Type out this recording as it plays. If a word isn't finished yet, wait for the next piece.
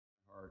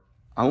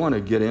I want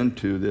to get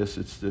into this.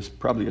 It's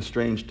probably a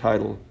strange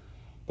title,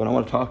 but I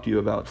want to talk to you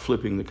about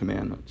flipping the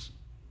commandments.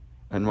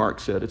 And Mark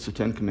said it's the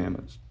 10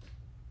 Commandments.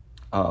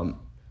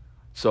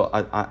 So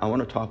I want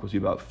to talk with you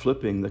about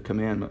flipping the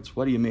commandments.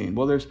 What do you mean?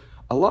 Well, there's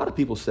a lot of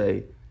people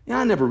say, yeah,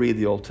 I never read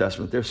the Old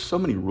Testament. There's so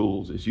many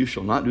rules. It's you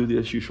shall not do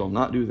this, you shall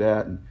not do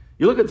that. And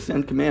you look at the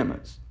 10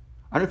 Commandments.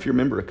 I don't know if you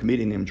remember a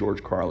comedian named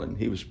George Carlin.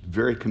 He was a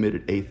very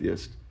committed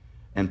atheist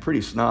and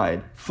pretty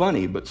snide,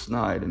 funny but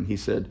snide. And he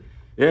said,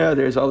 yeah,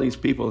 there's all these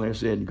people and they're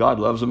saying God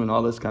loves them and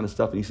all this kind of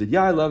stuff. And he said,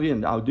 yeah, I love you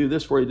and I'll do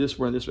this for you, this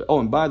for you, this for you. Oh,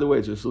 and by the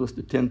way, there's a list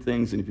of 10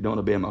 things, and if you don't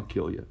obey them, I'll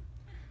kill you.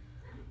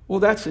 Well,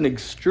 that's an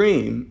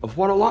extreme of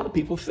what a lot of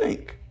people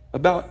think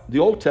about the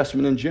Old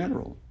Testament in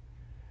general.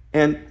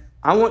 And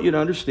I want you to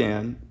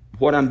understand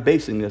what I'm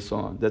basing this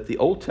on, that the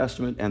Old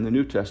Testament and the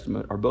New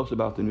Testament are both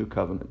about the New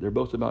Covenant. They're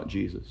both about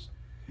Jesus.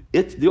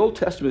 The Old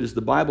Testament is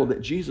the Bible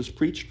that Jesus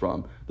preached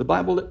from, the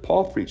Bible that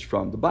Paul preached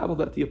from, the Bible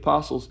that the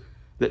apostles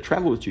that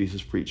traveled with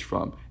Jesus preached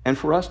from. And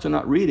for us to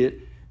not read it,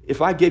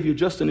 if I gave you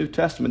just the New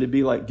Testament, it'd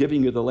be like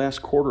giving you the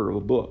last quarter of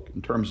a book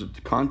in terms of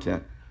the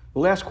content, the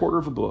last quarter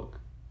of a book.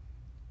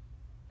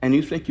 And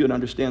you think you'd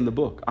understand the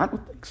book. I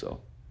don't think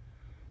so.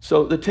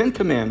 So the 10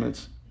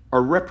 Commandments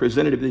are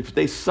representative. If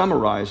they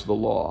summarize the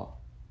law.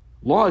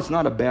 Law is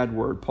not a bad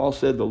word. Paul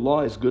said the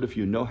law is good if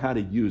you know how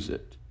to use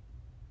it.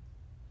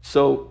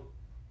 So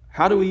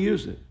how do we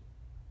use it?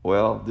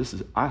 Well,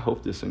 I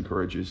hope this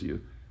encourages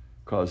you,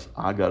 because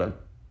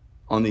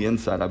on the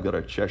inside, I've got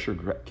a Cheshire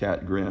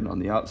cat grin. On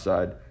the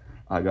outside,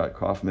 I got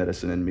cough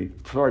medicine in me.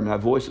 Sorry, my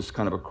voice is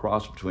kind of a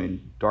cross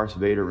between Darth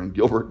Vader and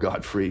Gilbert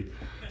Gottfried.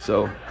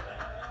 I'm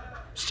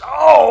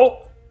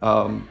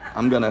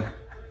going to...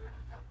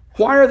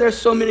 Why are there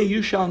so many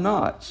you shall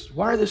nots?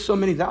 Why are there so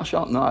many thou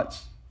shalt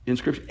nots in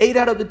Scripture? 8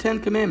 out of the 10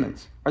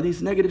 Commandments are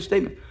these negative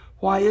statements.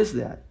 Why is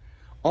that?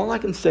 All I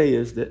can say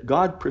is that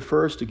God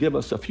prefers to give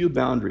us a few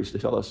boundaries to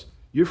tell us,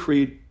 you're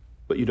free,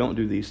 but you don't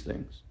do these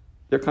things.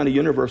 They're kind of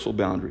universal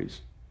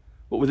boundaries.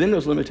 But within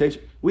those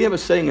limitations, we have a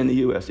saying in the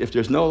U.S., if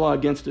there's no law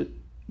against it,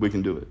 we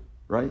can do it,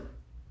 right?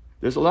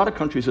 There's a lot of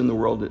countries in the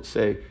world that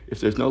say, if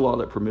there's no law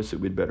that permits it,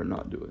 we'd better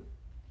not do it.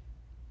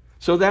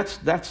 So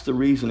that's the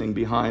reasoning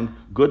behind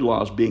good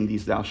laws being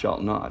these thou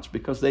shalt nots,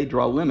 because they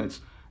draw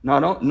limits,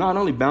 not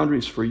only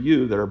boundaries for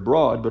you that are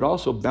broad, but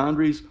also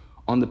boundaries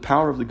on the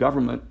power of the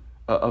government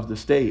of the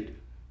state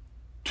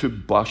to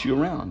boss you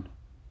around.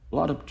 A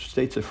lot of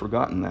states have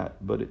forgotten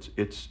that, but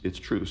it's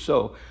true.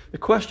 So the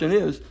question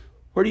is,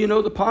 where do you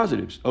know the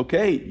positives?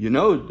 Okay, you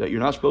know that you're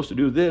not supposed to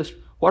do this.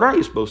 What are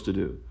you supposed to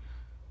do?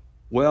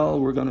 Well,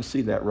 we're going to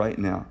see that right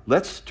now.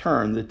 Let's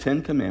turn the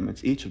 10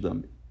 Commandments, each of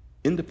them,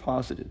 into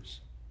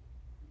positives.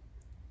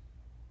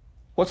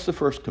 What's the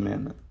first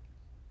commandment?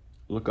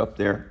 Look up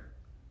there,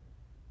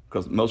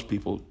 because most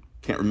people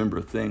can't remember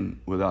a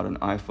thing without an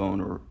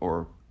iPhone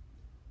or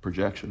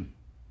projection.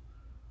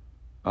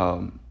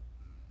 There's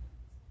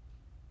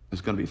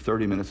going to be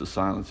 30 minutes of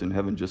silence in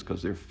heaven just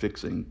because they're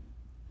fixing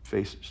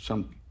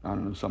some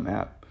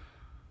app.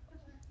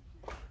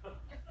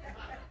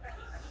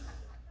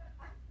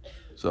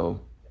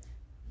 So,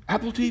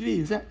 Apple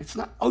TV, it's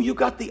not, oh, you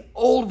got the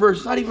old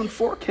version, it's not even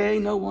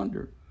 4K, no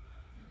wonder.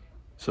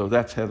 So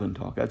that's heaven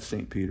talk, that's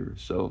St. Peter.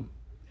 So,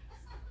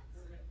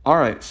 all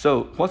right,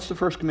 so what's the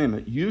first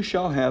commandment? You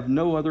shall have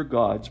no other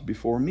gods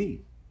before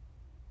me.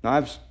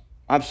 Now,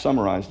 I've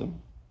summarized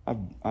them.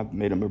 I've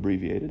made them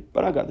abbreviated,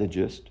 but I got the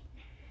gist.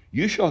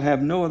 You shall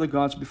have no other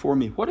gods before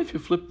me. What if you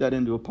flip that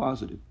into a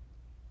positive?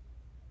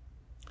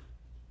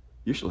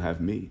 You shall have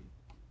me.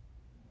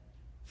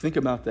 Think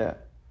about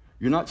that.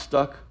 You're not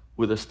stuck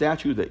with a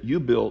statue that you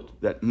built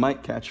that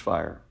might catch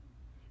fire.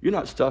 You're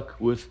not stuck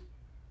with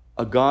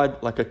a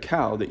god like a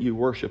cow that you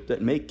worship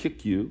that may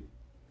kick you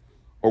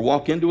or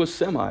walk into a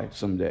semi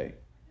someday.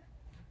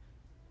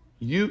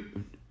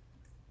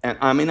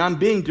 I'm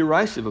being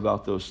derisive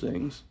about those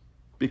things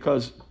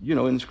because,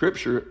 in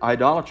Scripture,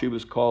 idolatry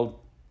was called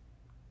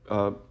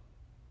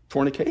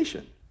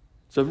fornication.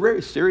 It's a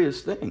very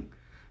serious thing.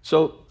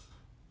 So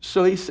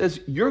he says,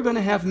 you're going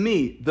to have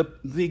me,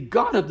 the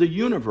God of the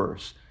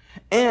universe.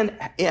 And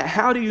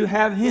how do you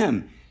have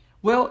him?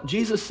 Well,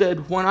 Jesus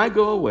said, when I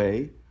go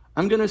away,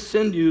 I'm going to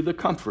send you the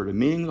Comforter,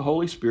 meaning the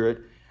Holy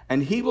Spirit,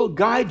 and he will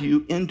guide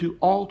you into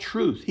all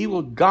truth. He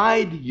will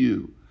guide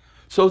you.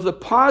 So the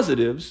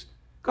positives,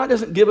 God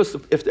doesn't give us,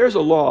 if there's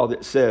a law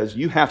that says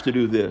you have to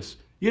do this,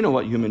 you know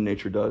what human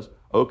nature does?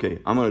 Okay,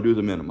 I'm going to do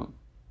the minimum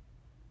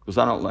because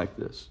I don't like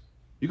this.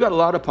 You got a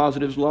lot of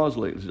positives laws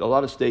lately. A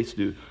lot of states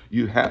do.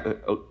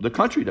 The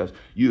country does.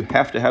 You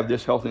have to have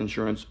this health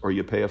insurance or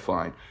you pay a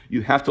fine.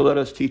 You have to let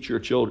us teach your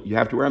children. You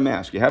have to wear a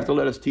mask. You have to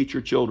let us teach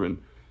your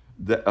children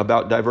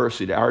about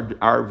diversity,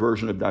 our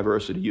version of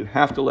diversity. You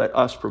have to let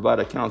us provide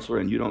a counselor,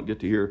 and you don't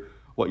get to hear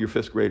what your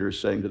fifth grader is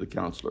saying to the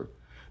counselor.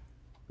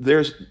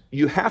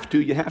 You have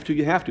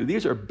to.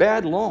 These are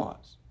bad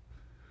laws.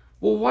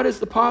 Well, what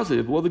is the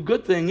positive? Well, the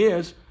good thing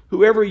is,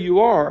 whoever you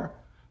are,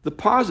 the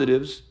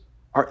positives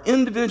are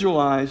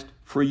individualized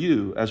for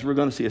you, as we're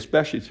going to see,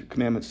 especially through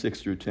Commandments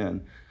 6 through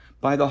 10.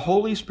 by the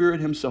Holy Spirit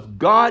himself.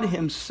 God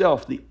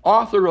himself, the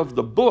author of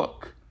the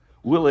book,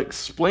 will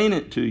explain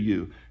it to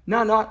you.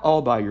 Now, not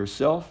all by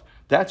yourself.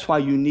 That's why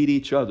you need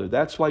each other.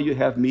 That's why you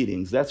have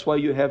meetings. That's why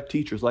you have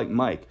teachers like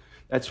Mike.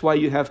 That's why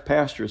you have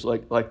pastors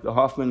like the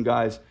Hoffman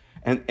guys,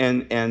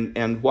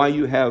 and why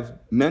you have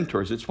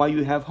mentors. It's why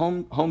you have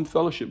home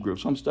fellowship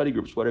groups, home study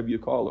groups, whatever you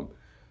call them.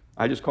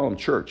 I just call them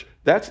church.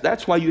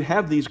 That's why you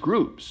have these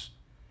groups,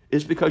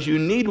 is because you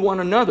need one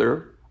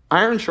another.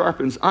 Iron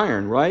sharpens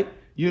iron, right?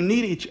 You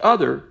need each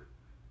other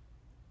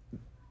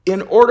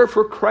in order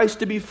for Christ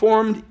to be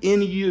formed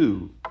in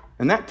you.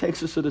 And that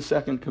takes us to the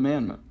second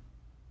commandment.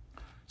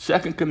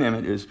 Second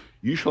commandment is,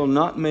 you shall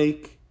not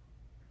make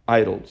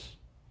idols.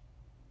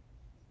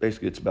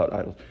 Basically, it's about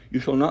idols. You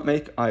shall not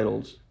make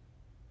idols,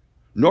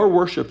 nor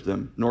worship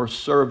them, nor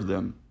serve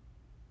them.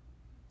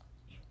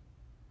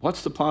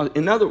 What's the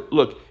positive?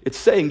 Look, it's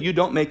saying you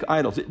don't make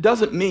idols. It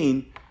doesn't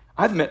mean,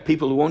 I've met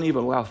people who won't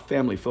even allow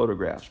family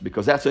photographs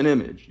because that's an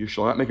image. You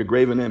shall not make a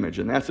graven image,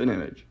 and that's an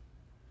image.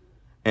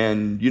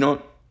 And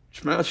you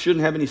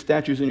shouldn't have any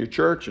statues in your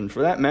church, and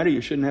for that matter,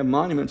 you shouldn't have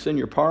monuments in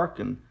your park.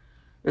 And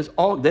they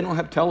don't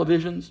have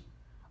televisions.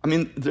 I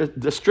mean,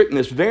 the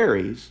strictness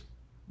varies,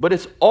 but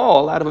it's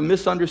all out of a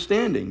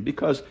misunderstanding,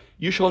 because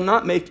you shall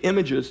not make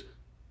images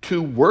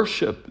to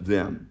worship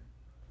them.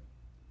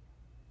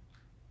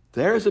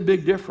 There's a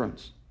big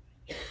difference.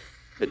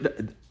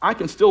 I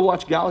can still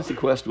watch Galaxy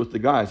Quest with the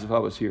guys if I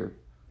was here,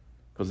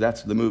 because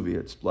that's the movie.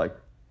 It's like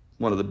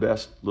one of the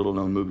best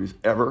little-known movies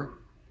ever.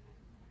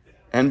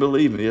 And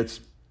believe me,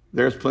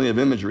 there's plenty of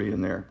imagery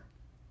in there.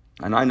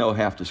 And I know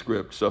half the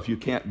script, so if you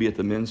can't be at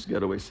the men's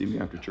getaway, see me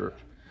after church.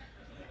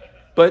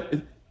 But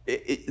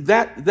it's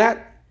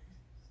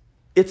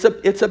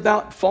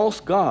about false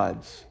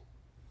gods.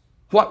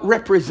 What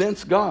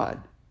represents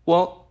God?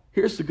 Well,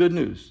 here's the good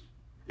news.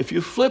 If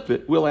you flip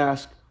it, we'll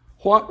ask,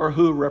 what or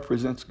who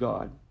represents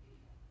God?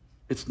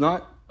 It's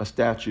not a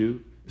statue.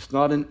 It's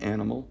not an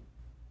animal.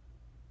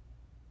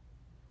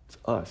 It's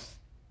us.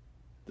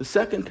 The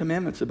second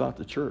commandment's about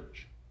the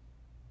church.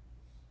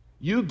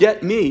 You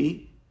get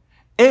me,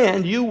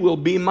 and you will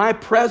be my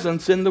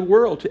presence in the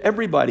world to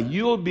everybody.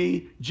 You'll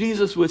be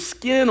Jesus with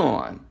skin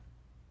on.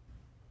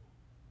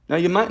 Now,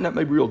 you might not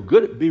be real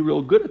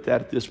good at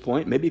that at this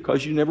point, maybe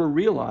because you never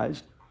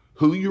realized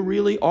who you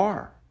really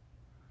are.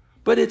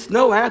 But it's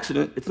no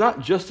accident. It's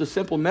not just a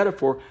simple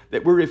metaphor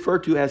that we're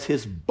referred to as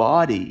his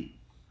body.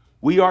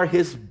 We are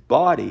his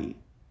body.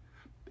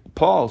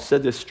 Paul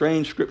said this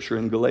strange scripture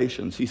in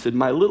Galatians. He said,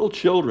 my little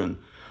children,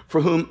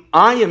 for whom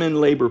I am in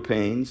labor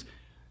pains,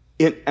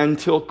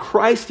 until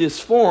Christ is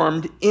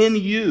formed in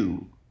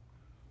you.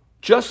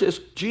 Just as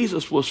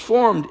Jesus was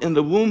formed in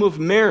the womb of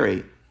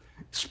Mary,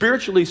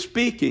 spiritually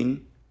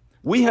speaking,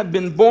 we have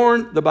been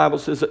born, the Bible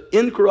says, an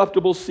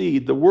incorruptible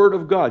seed, the Word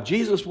of God.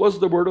 Jesus was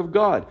the Word of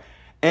God.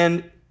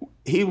 And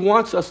he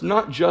wants us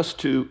not just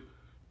to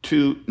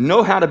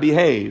know how to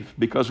behave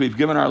because we've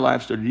given our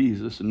lives to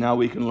Jesus and now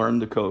we can learn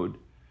the code.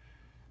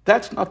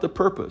 That's not the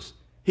purpose.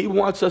 He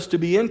wants us to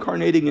be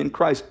incarnating in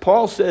Christ.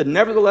 Paul said,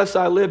 nevertheless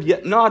I live,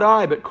 yet not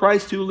I, but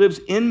Christ who lives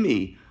in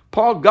me.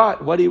 Paul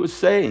got what he was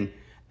saying,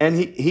 and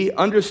he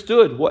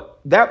understood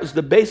that was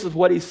the basis of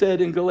what he said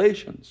in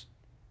Galatians,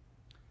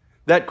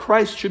 that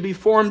Christ should be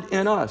formed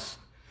in us.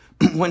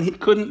 When he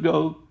couldn't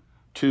go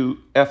to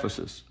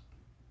Ephesus,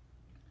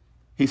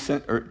 he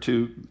sent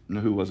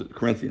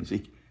Corinthians.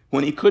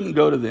 When he couldn't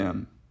go to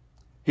them,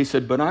 he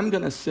said, but I'm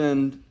going to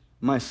send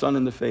my son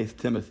in the faith,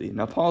 Timothy.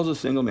 Now, Paul's a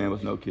single man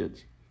with no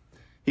kids.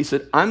 He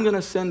said, I'm going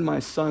to send my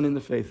son in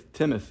the faith,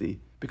 Timothy,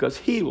 because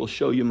he will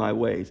show you my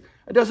ways.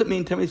 It doesn't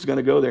mean Timothy's going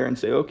to go there and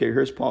say, okay,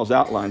 here's Paul's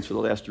outlines for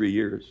the last 3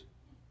 years.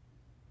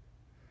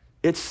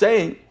 It's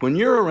saying, when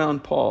you're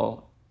around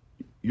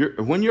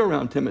when you're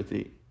around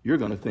Timothy, you're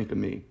going to think of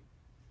me.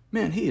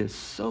 Man, he is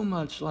so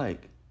much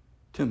like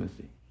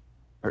Timothy,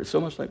 or so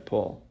much like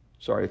Paul.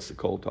 Sorry, it's the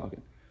cold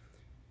talking.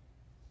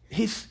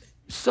 He's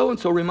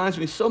so-and-so reminds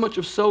me so much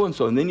of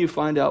so-and-so, and then you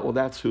find out, well,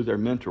 that's who their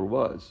mentor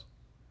was.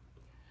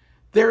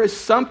 There is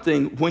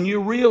something when you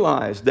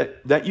realize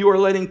that you are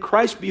letting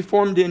Christ be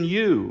formed in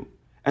you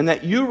and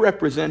that you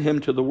represent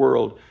him to the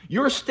world,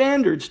 your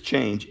standards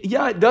change.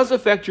 Yeah, it does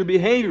affect your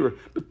behavior,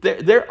 but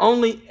they're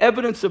only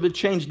evidence of a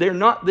change. They're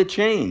not the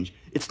change.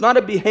 It's not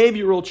a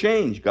behavioral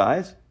change,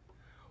 guys.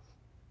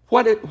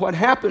 What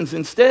happens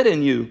instead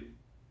in you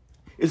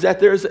is that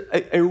there's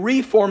a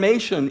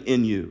reformation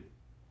in you.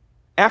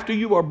 After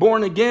you are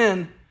born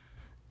again,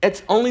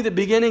 it's only the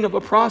beginning of a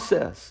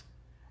process.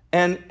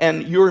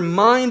 And your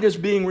mind is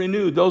being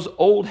renewed. Those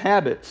old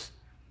habits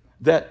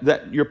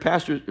that your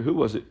pastor, who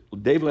was it,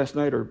 Dave last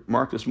night or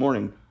Mark this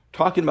morning,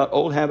 talking about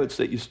old habits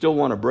that you still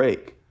want to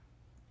break.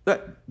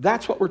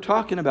 That's what we're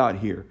talking about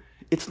here.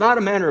 It's not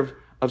a matter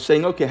of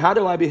saying, okay, how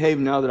do I behave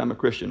now that I'm a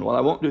Christian? Well,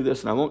 I won't do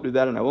this, and I won't do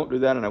that, and I won't do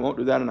that, and I won't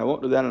do that, and I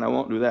won't do that, and I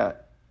won't do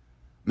that.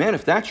 Man,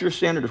 if that's your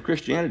standard of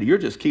Christianity, you're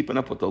just keeping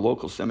up with the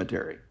local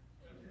cemetery.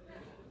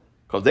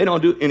 Because they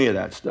don't do any of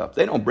that stuff.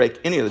 They don't break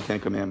any of the 10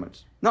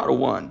 Commandments. Not a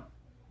one.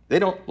 They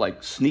don't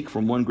sneak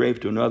from one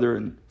grave to another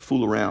and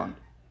fool around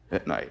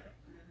at night.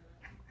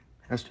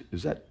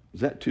 Is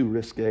that too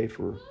risque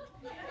for...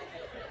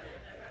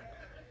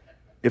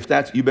 If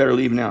that's, you better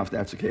leave now if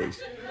that's the case.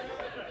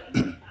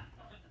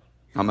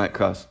 I might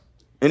cuss.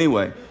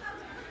 Anyway,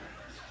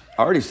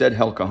 I already said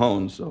Hell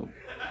Cajon, so.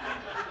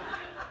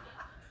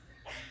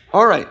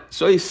 All right,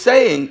 so he's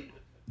saying,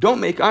 don't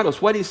make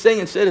idols. What he's saying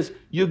instead is,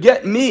 you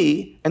get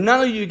me, and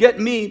not only you get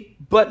me,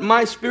 but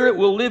my Spirit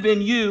will live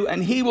in you,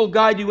 and he will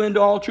guide you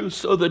into all truth.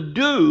 So the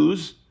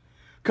do's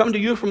come to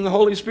you from the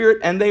Holy Spirit,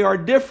 and they are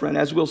different,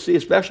 as we'll see,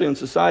 especially in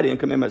society in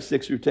Commandments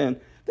 6 through 10.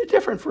 They're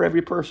different for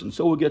every person,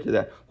 so we'll get to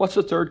that. What's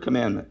the third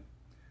commandment?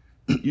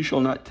 You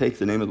shall not take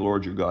the name of the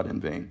Lord your God in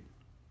vain.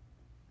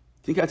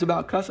 Think that's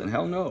about cussing?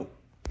 Hell no.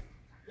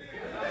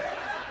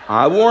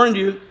 I warned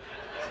you.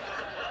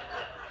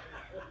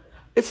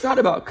 It's not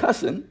about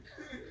cussing.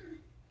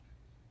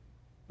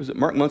 Was it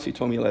Mark Muncie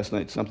told me last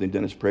night something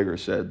Dennis Prager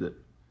said, that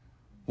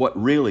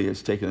what really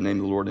is taking the name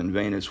of the Lord in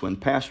vain is when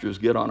pastors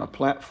get on a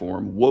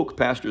platform, woke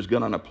pastors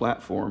get on a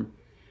platform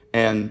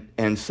and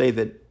say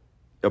that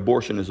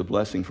abortion is a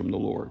blessing from the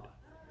Lord.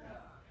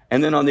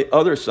 And then on the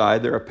other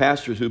side, there are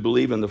pastors who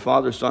believe in the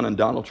Father, Son, and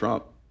Donald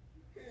Trump.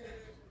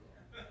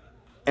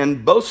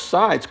 And both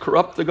sides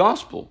corrupt the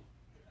gospel.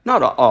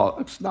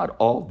 It's not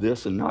all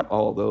this and not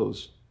all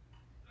those.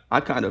 I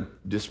kind of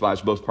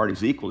despise both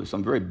parties equally, so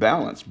I'm very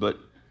balanced, but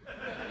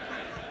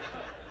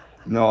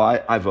no,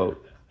 I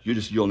vote.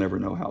 You'll never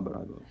know how, but I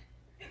vote.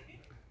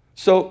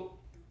 So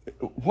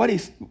what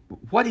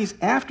he's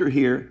after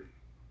here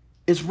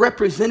is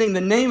representing the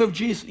name of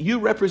Jesus. You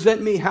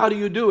represent me. How do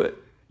you do it?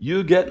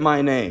 You get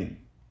my name.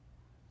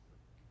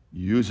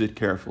 Use it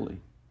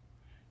carefully.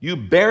 You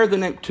bear the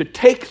name. To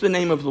take the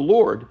name of the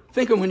Lord,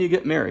 think of when you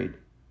get married.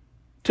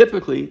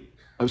 Typically,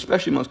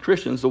 especially most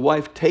Christians, the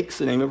wife takes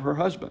the name of her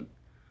husband.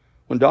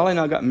 When Dolly and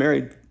I got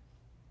married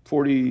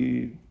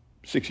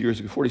 46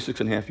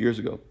 and a half years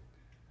ago.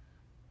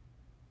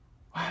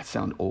 Wow, that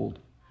sounds old.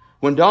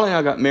 When Dolly and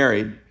I got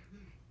married,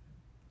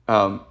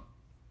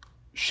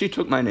 she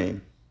took my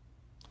name.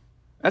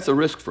 That's a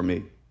risk for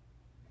me.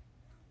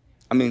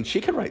 I mean,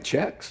 she could write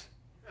checks.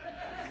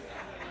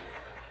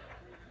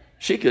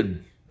 She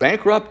could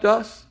bankrupt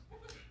us.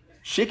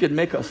 She could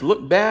make us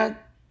look bad.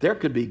 There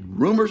could be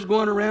rumors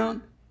going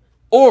around.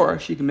 Or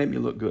she can make me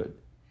look good.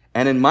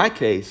 And in my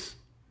case,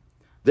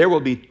 there will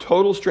be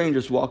total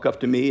strangers walk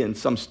up to me in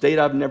some state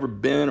I've never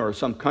been or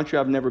some country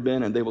I've never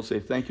been, and they will say,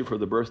 thank you for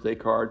the birthday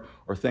card,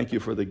 or thank you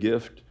for the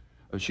gift.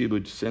 Or she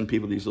would send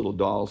people these little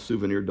dolls,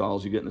 souvenir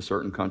dolls you get in a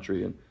certain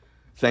country, and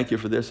thank you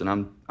for this.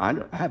 And I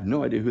have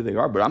no idea who they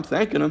are, but I'm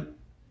thanking them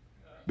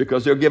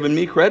because they're giving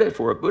me credit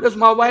for it. But as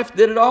my wife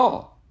did it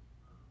all,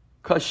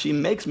 because she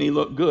makes me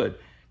look good.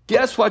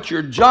 Guess what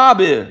your job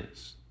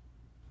is?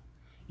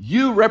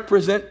 You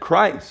represent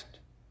Christ.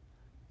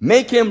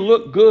 Make him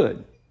look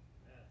good.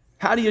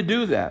 How do you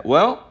do that?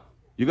 Well,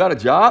 you got a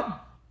job.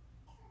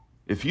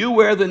 If you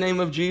wear the name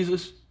of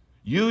Jesus,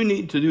 you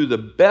need to do the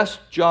best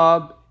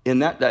job in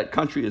that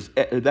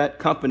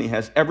company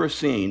has ever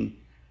seen,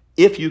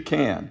 if you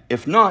can.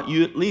 If not,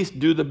 you at least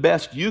do the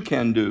best you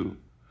can do.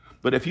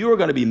 But if you are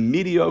going to be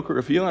mediocre,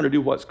 if you're going to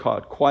do what's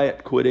called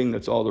quiet quitting,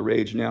 that's all the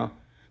rage now,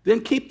 then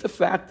keep the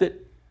fact that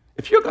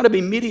if you're going to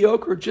be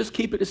mediocre, just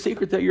keep it a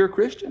secret that you're a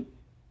Christian.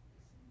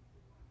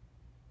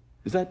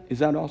 Is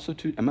that also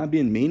too? Am I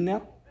being mean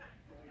now?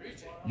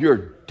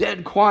 You're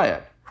dead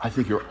quiet. I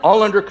think you're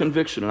all under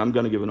conviction, and I'm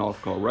going to give an altar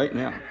call right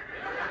now.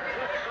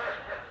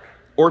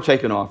 Or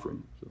take an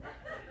offering. So.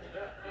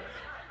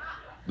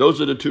 Those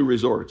are the two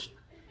resorts.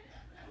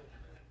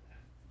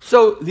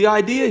 So the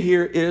idea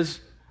here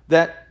is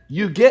that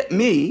you get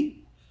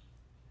me,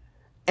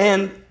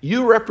 and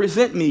you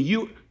represent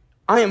me.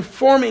 I am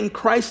forming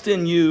Christ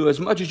in you as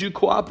much as you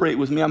cooperate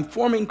with me. I'm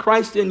forming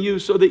Christ in you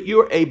so that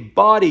you're a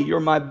body. You're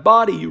my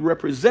body. You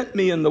represent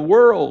me in the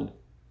world.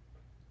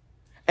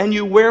 And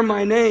you wear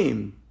my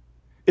name.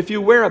 If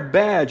you wear a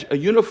badge, a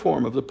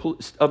uniform of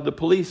the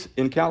police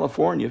in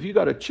California, if you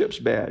got a CHIPS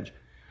badge,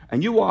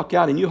 and you walk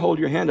out and you hold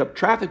your hand up,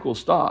 traffic will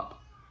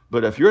stop.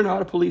 But if you're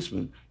not a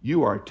policeman,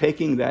 you are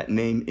taking that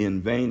name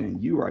in vain,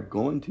 and you are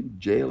going to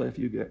jail if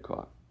you get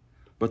caught.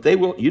 But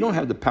you don't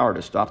have the power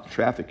to stop the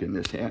traffic in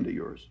this hand of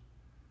yours.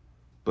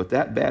 But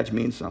that badge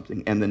means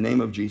something, and the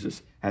name of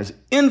Jesus has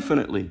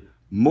infinitely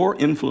more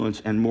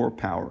influence and more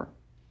power.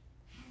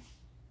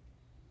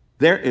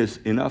 There is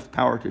enough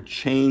power to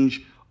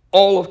change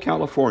all of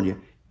California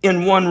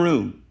in one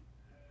room.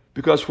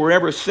 Because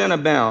wherever sin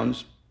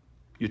abounds,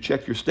 you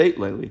check your state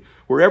lately,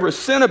 wherever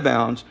sin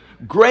abounds,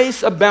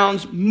 grace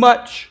abounds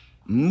much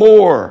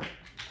more.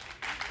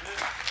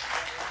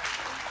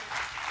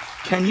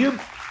 Can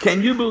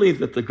you believe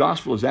that the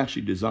gospel is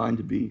actually designed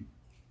to be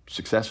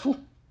successful?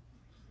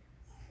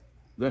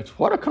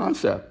 What a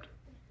concept.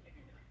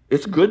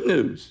 It's good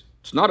news.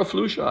 It's not a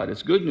flu shot.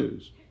 It's good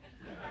news.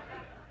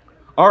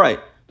 All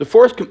right. The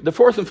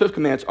fourth and fifth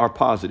commands are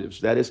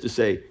positives. That is to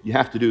say, you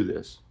have to do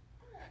this.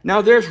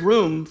 Now, there's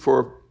room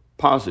for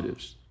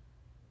positives.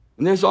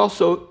 And there's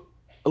also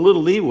a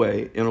little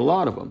leeway in a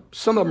lot of them.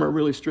 Some of them are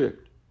really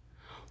strict.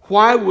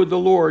 Why would the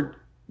Lord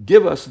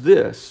give us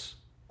this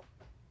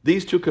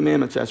these two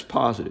commandments as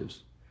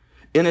positives.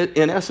 In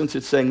essence,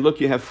 it's saying, look,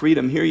 you have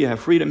freedom here, you have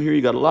freedom here,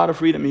 you got a lot of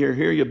freedom here,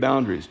 here are your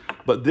boundaries.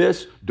 But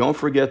this, don't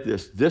forget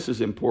this. This is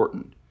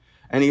important.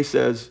 And he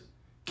says,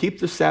 keep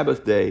the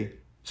Sabbath day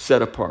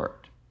set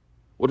apart.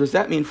 Well, does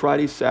that mean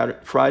Friday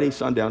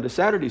sundown to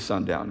Saturday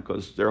sundown?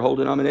 Because there are whole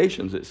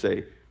denominations that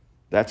say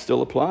that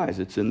still applies.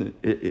 It's in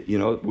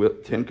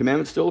the, 10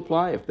 commandments still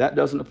apply. If that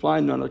doesn't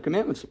apply, none of the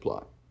commandments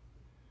apply.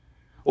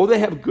 Well, they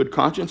have good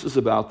consciences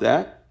about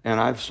that, and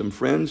I have some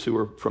friends who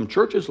are from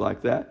churches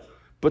like that,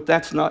 but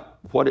that's not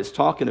what it's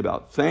talking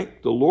about.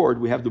 Thank the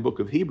Lord we have the book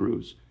of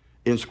Hebrews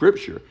in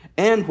Scripture,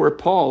 and where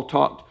Paul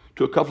talked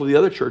to a couple of the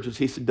other churches,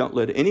 he said, don't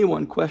let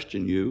anyone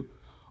question you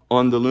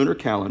on the lunar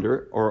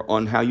calendar or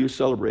on how you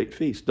celebrate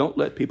feasts. Don't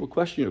let people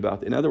question you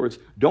about it. In other words,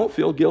 don't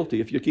feel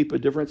guilty if you keep a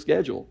different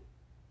schedule.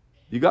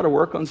 You got to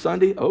work on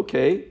Sunday?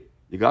 Okay,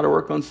 you got to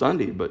work on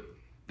Sunday, but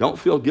don't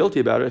feel guilty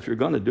about it if you're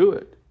going to do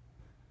it.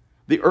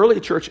 The early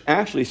church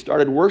actually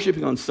started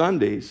worshiping on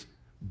Sundays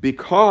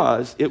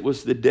because it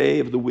was the day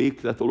of the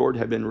week that the Lord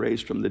had been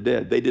raised from the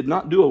dead. They did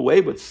not do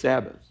away with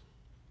Sabbath.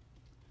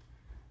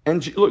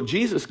 And look,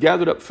 Jesus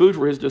gathered up food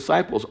for his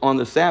disciples on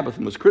the Sabbath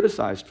and was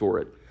criticized for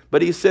it.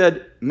 But he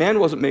said, man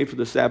wasn't made for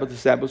the Sabbath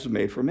was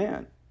made for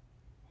man.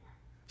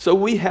 So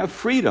we have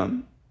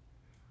freedom,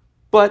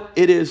 but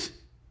it is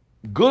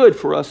good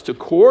for us to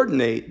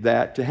coordinate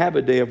that to have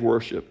a day of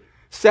worship.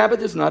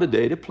 Sabbath is not a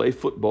day to play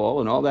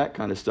football and all that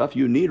kind of stuff.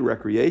 You need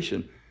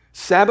recreation.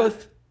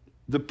 Sabbath,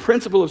 the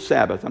principle of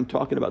Sabbath, I'm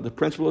talking about the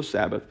principle of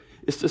Sabbath,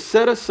 is to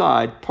set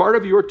aside part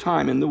of your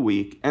time in the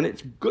week, and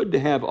it's good to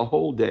have a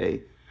whole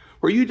day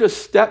where you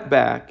just step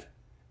back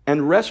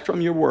and rest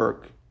from your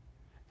work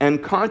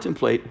and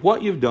contemplate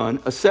what you've done,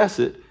 assess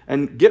it,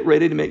 and get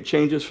ready to make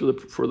changes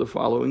for the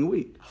following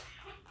week.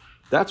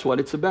 That's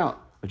what it's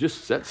about. I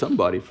just set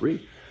somebody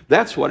free.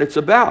 That's what it's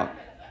about.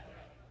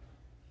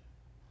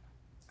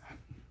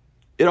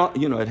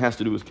 It has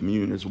to do with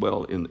communion as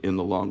well in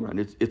the long run.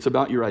 It's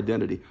about your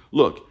identity.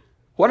 Look,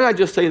 what did I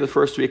just say the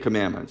first 3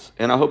 commandments?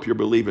 And I hope you're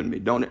believing me.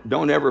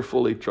 Don't ever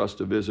fully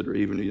trust a visitor,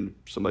 even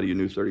somebody you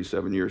knew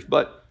 37 years.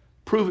 But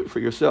prove it for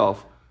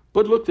yourself.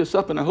 But look this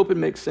up, and I hope it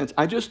makes sense.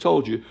 I just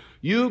told you,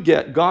 you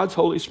get God's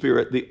Holy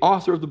Spirit, the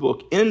author of the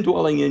book,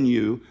 indwelling in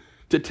you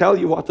to tell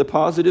you what the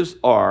positives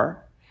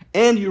are,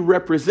 and you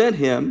represent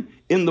him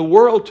in the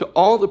world to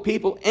all the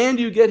people, and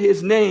you get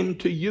his name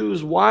to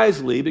use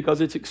wisely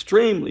because it's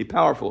extremely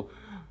powerful.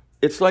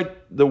 It's like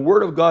the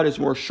word of God is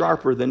more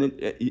sharper than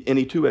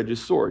any two-edged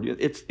sword.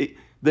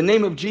 The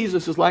name of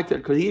Jesus is like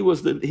that because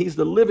he's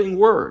the living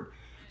word.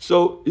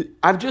 So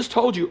I've just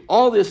told you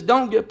all this.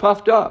 Don't get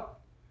puffed up.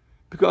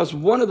 Because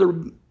one of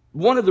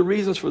the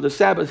reasons for the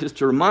Sabbath is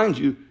to remind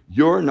you,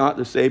 you're not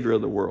the Savior of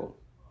the world.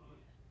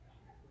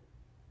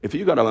 If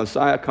you got a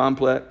Messiah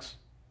complex,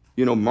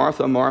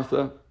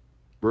 Martha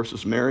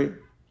versus Mary,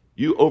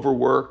 you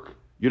overwork,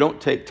 you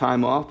don't take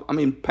time off. I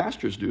mean,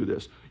 pastors do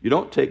this. You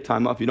don't take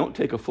time off, you don't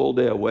take a full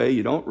day away,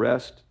 you don't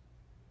rest.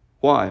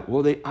 Why?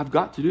 Well, I've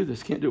got to do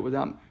this, can't do it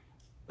without me.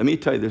 Let me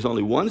tell you, there's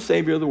only one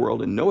Savior of the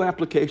world and no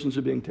applications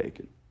are being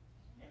taken.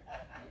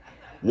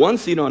 One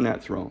seat on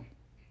that throne.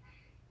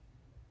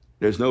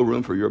 There's no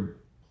room for your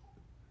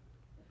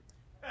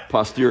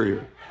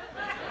posterior.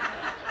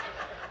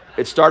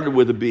 It started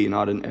with a B,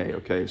 not an A,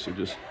 okay? So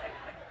just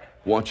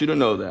want you to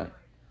know that.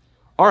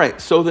 All right,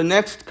 so the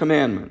next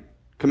commandment,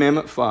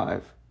 commandment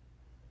 5,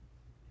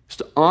 is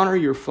to honor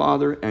your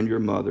father and your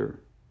mother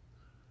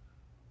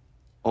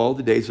all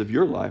the days of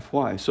your life.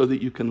 Why? So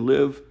that you can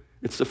live,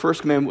 it's the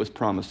first commandment was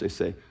promised, they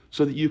say,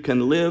 so that you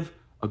can live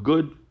a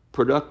good,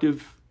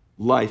 productive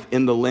life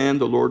in the land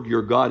the Lord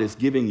your God is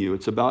giving you.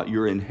 It's about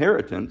your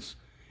inheritance.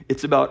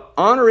 It's about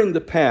honoring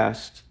the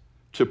past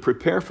to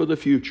prepare for the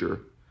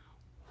future.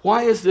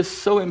 Why is this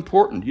so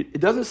important? It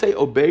doesn't say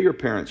obey your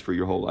parents for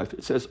your whole life.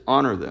 It says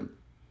honor them.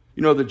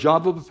 The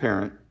job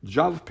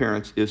of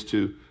parents is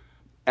to,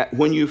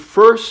 when you're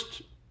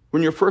first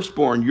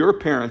born, your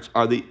parents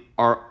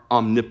are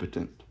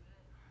omnipotent.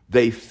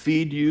 They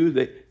feed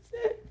you.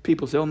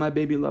 People say, oh, my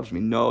baby loves me.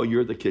 No,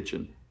 you're the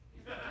kitchen.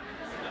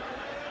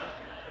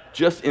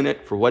 Just in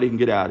it for what he can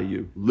get out of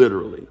you,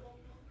 literally.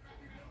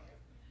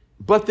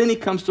 But then he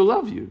comes to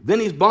love you. Then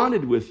he's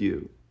bonded with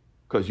you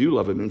because you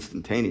love him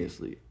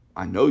instantaneously.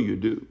 I know you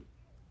do.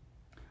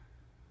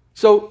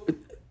 So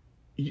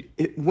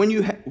when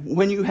you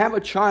have a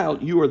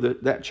child, you are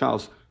that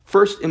child's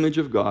first image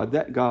of God,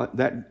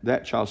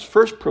 that child's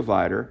first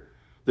provider,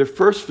 their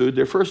first food,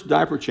 their first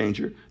diaper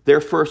changer, their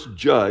first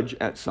judge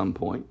at some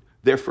point,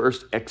 their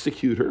first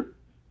executor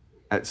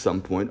at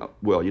some point.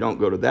 Well, you don't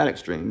go to that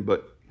extreme,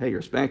 but hey,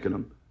 you're spanking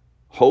them,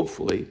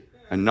 hopefully,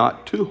 and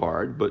not too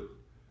hard, but,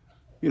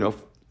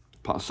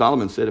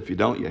 Solomon said if you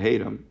don't, you hate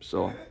them,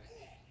 so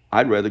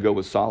I'd rather go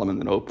with Solomon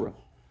than Oprah.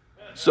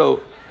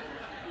 So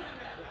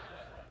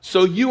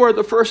you are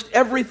the first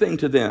everything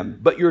to them,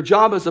 but your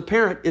job as a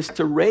parent is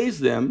to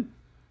raise them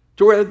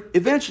to where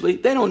eventually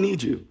they don't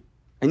need you,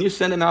 and you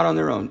send them out on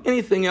their own.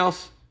 Anything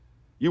else,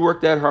 you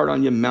work that hard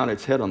on, you mount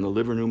its head on the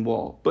living room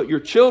wall. But your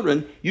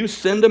children, you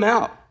send them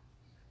out.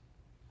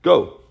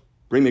 Go.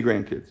 Bring me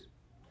grandkids.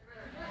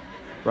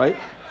 Right?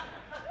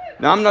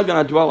 Now, I'm not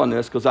going to dwell on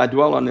this because I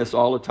dwell on this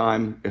all the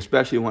time,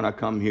 especially when I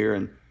come here.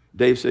 And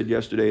Dave said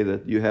yesterday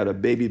that you had a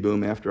baby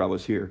boom after I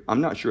was here.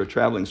 I'm not sure a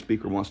traveling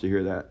speaker wants to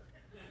hear that.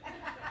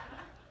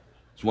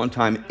 One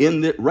time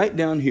right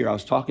down here, I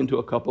was talking to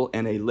a couple,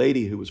 and a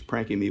lady who was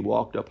pranking me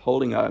walked up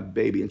holding a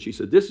baby, and she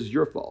said, "This is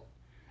your fault.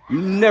 You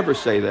never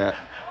say that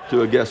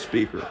to a guest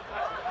speaker."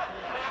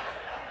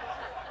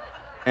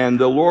 And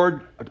the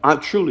Lord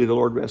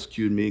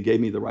rescued me, gave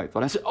me the right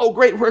thought. I said, "Oh,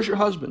 great, where's your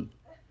husband?"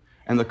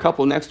 And the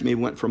couple next to me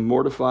went from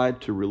mortified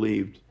to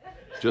relieved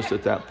just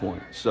at that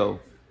point. So,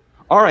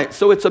 all right,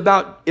 so it's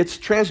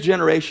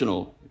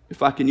transgenerational,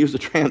 if I can use the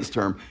trans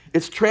term.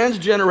 It's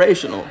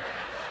transgenerational.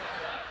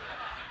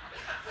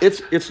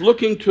 It's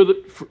looking to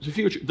the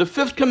future. The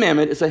fifth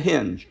commandment is a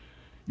hinge.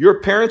 Your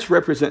parents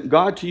represent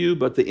God to you,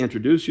 but they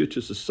introduce you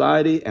to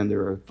society, and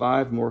there are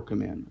 5 more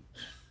commandments.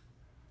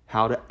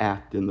 How to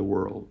act in the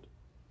world.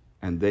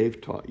 And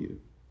they've taught you.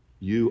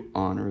 You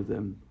honor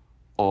them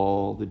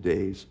all the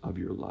days of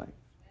your life.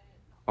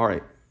 All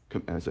right,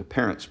 as a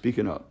parent,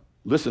 speaking up.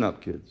 Listen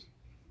up, kids.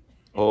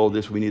 Oh,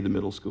 we need the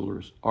middle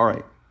schoolers. All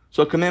right,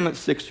 so commandments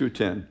 6 through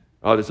 10.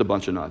 Oh, there's a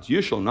bunch of knots. You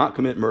shall not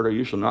commit murder.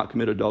 You shall not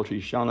commit adultery.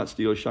 You shall not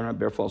steal. You shall not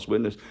bear false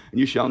witness. And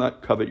you shall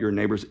not covet your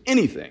neighbor's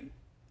anything.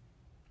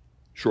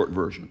 Short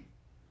version.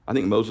 I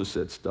think Moses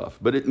said stuff,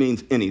 but it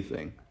means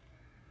anything.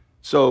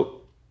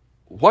 So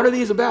what are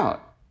these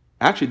about?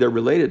 Actually, they're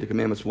related to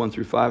commandments 1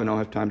 through 5, and I don't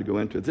have time to go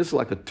into it. This is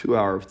like a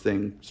 2-hour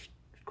thing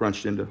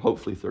crunched into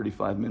hopefully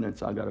 35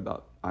 minutes. I got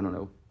about,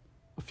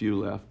 a few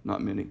left,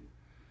 not many.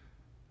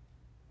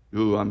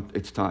 Ooh,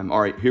 it's time. All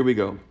right, here we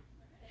go.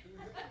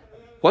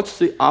 What's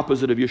the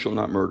opposite of you shall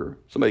not murder?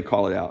 Somebody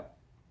call it out.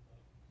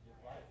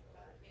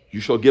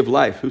 You shall give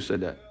life. Who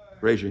said that?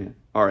 Raise your hand.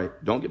 All right,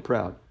 don't get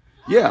proud.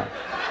 Yeah.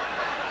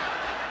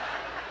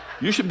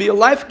 You should be a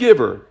life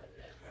giver.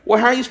 Well,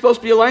 how are you supposed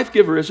to be a life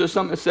giver? Is there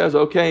something that says,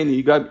 okay, and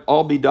you got to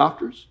all be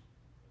doctors?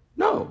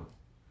 No.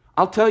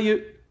 I'll tell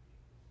you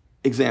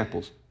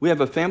examples. We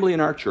have a family in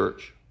our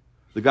church.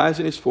 The guy's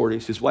in his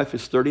 40s. His wife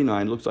is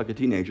 39, looks like a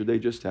teenager. They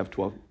just have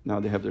 12.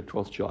 Now they have their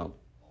 12th child.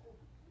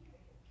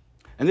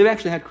 And they've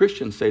actually had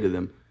Christians say to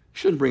them, "You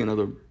shouldn't bring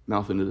another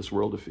mouth into this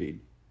world to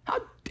feed." How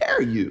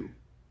dare you?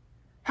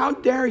 How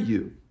dare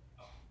you?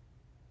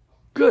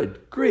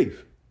 Good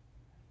grief.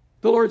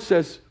 The Lord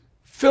says,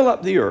 fill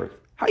up the earth.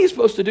 How are you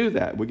supposed to do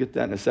that? We get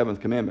that in the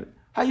 7th commandment.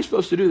 How are you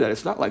supposed to do that?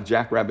 It's not like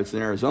jackrabbits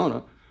in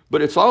Arizona,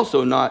 but it's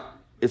also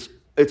not,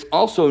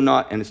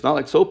 and it's not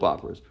like soap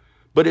operas,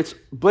 but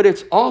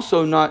it's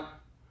also not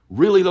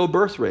really low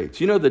birth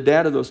rates. You know, the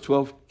dad of those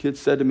 12 kids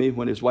said to me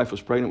when his wife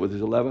was pregnant with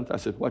his 11th, I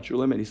said, "What's your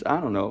limit?" He said, "I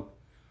don't know."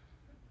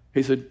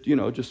 He said,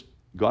 just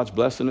God's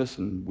blessing us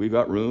and we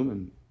got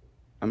room.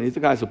 And the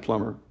guy's a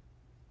plumber.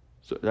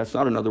 So that's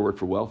not another word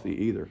for wealthy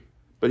either.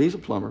 But he's a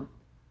plumber.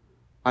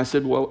 I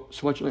said, "Well,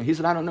 so what's your limit?" He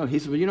said, "I don't know." He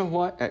said, "Well, you know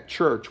what? At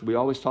church, we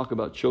always talk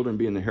about children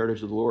being the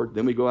heritage of the Lord.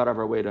 Then we go out of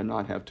our way to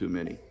not have too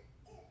many.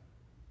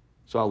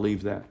 So I'll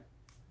leave that."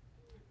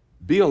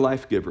 Be a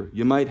life giver.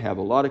 You might have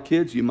a lot of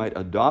kids. You might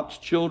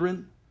adopt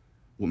children.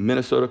 Well,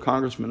 Minnesota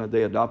congressman,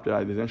 they adopted,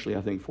 eventually,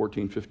 I think,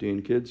 14,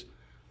 15 kids.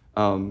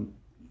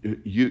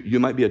 You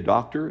might be a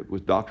doctor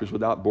with Doctors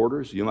Without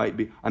Borders. You might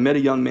be. I met a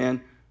young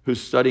man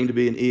who's studying to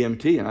be an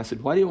EMT, and I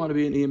said, "Why do you want to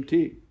be an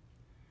EMT?"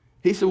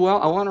 He said,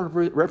 "Well, I want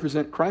to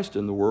represent Christ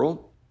in the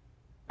world."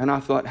 And I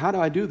thought, how do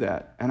I do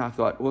that? And I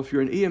thought, well, if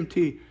you're an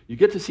EMT, you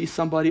get to see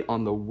somebody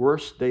on the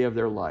worst day of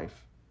their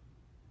life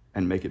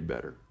and make it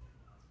better.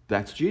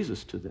 That's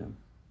Jesus to them.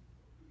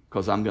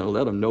 Because I'm going to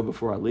let them know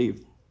before I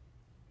leave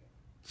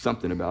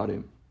something about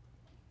him.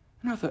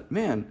 And I thought,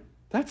 man,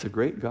 that's a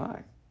great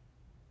guy.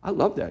 I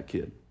love that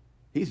kid.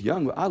 He's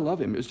young, but I love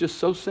him. It's just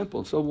so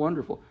simple, so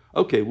wonderful.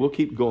 Okay, we'll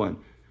keep going.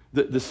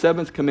 The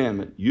 7th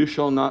commandment, you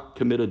shall not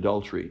commit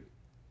adultery.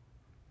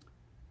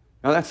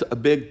 Now that's a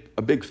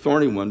big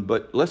thorny one,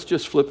 but let's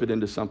just flip it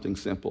into something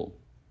simple.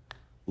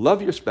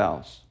 Love your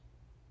spouse.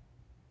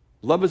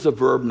 Love is a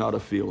verb, not a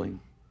feeling.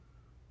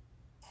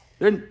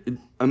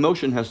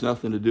 Emotion has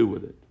nothing to do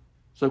with it.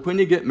 So when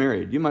you get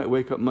married, you might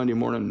wake up Monday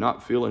morning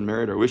not feeling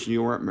married or wishing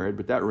you weren't married,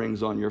 but that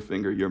rings on your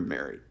finger, you're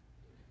married.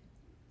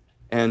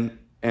 And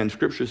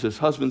Scripture says,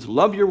 husbands,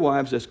 love your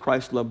wives as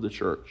Christ loved the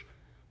church.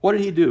 What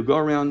did he do? Go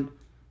around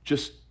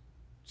just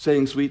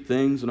saying sweet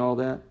things and all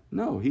that?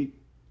 No, he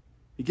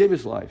gave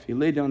his life. He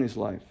laid down his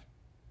life.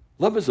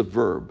 Love is a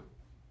verb,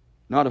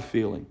 not a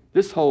feeling.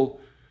 This whole,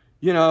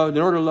 in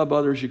order to love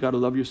others, you got to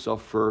love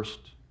yourself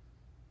first.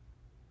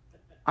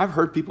 I've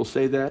heard people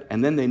say that,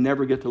 and then they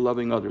never get to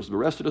loving others. The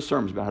rest of the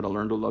sermon is about how to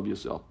learn to love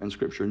yourself. And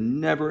Scripture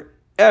never,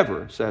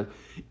 ever says,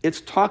 it's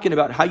talking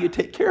about how you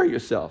take care of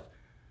yourself.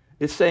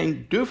 It's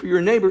saying, do for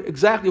your neighbor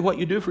exactly what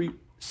you do for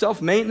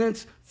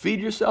self-maintenance, feed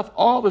yourself,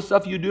 all the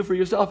stuff you do for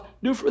yourself,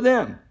 do for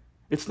them.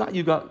 It's not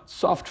you got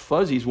soft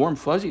fuzzies, warm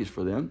fuzzies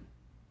for them.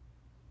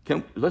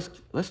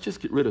 Let's just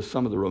get rid of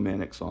some of the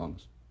romantic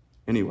songs.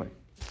 Anyway,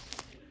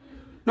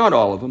 not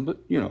all of them, but,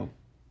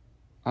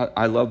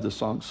 I love the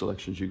song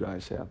selections you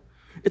guys have.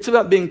 It's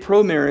about being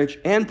pro-marriage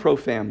and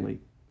pro-family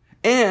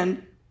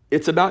And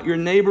it's about your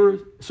neighbor,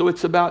 so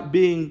it's about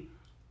being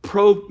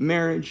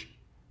pro-marriage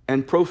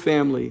and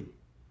pro-family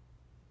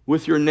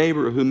with your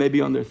neighbor who may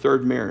be on their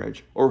third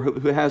marriage, or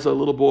who has a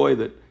little boy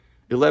that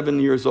 11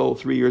 years old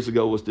 3 years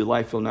ago was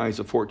delightful. Now he's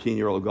a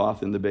 14-year-old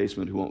goth in the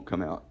basement who won't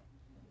come out.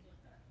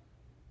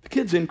 The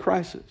kid's in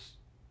crisis.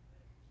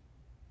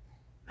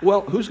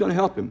 Well, who's going to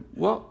help him?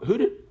 Well, who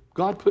did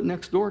God put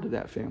next door to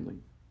that family?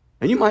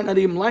 And you might not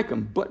even like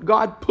them, but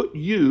God put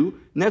you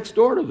next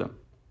door to them.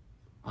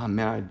 Oh,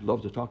 man, I'd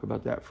love to talk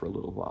about that for a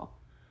little while.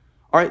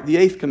 All right, the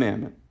 8th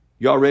commandment.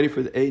 Y'all ready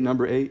for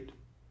number 8?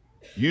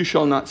 You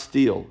shall not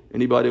steal.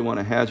 Anybody want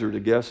to hazard a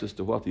guess as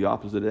to what the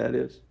opposite of that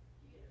is?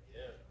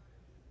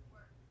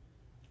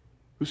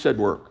 Who said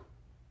work?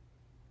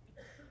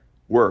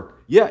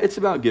 Work. Yeah, it's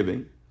about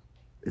giving.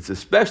 It's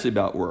especially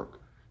about work,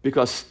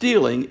 because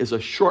stealing is a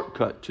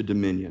shortcut to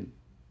dominion.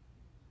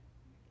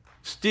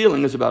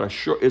 Stealing is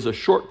a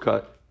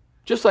shortcut,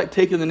 just like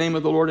taking the name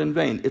of the Lord in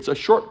vain. It's a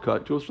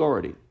shortcut to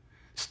authority.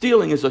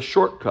 Stealing is a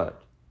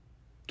shortcut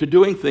to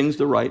doing things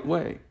the right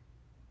way.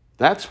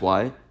 That's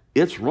why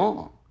it's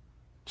wrong.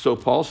 So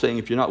Paul's saying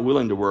if you're not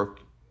willing to work,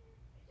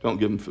 don't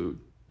give them food.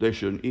 They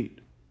shouldn't eat.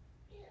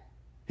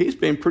 He's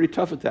being pretty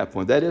tough at that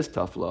point. That is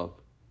tough love.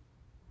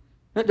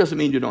 That doesn't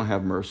mean you don't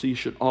have mercy. You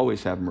should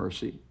always have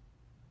mercy.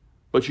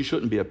 But you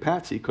shouldn't be a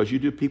patsy, because you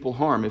do people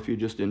harm if you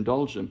just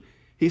indulge them.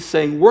 He's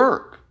saying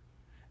work.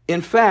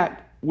 In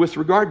fact, with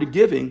regard to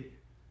giving,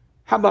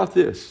 how about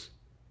this?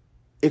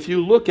 If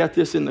you look at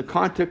this in the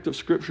context of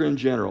Scripture in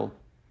general,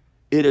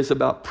 it is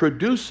about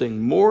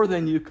producing more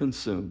than you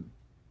consume.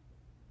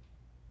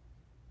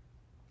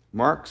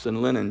 Marx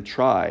and Lenin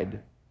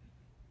tried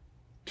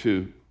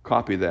to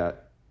copy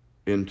that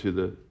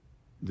into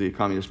the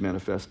Communist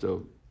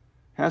Manifesto.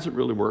 Hasn't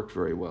really worked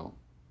very well.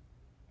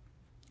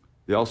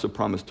 They also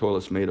promised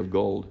toilets made of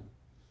gold.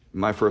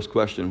 My first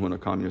question when a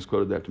communist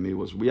quoted that to me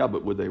was, yeah,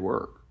 but would they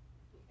work?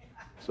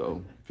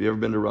 So if you've ever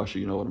been to Russia,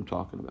 you know what I'm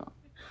talking about.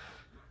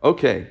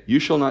 Okay, you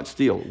shall not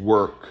steal.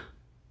 Work.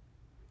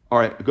 All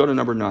right, go to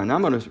number 9. Now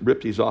I'm going to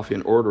rip these off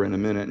in order in a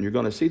minute, and you're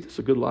going to see this is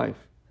a good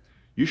life.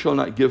 You shall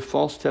not give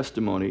false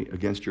testimony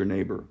against your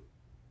neighbor.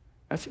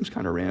 That seems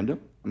kind of random.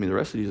 I mean, the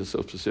rest of these are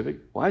so specific.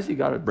 Why has he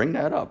got to bring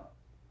that up?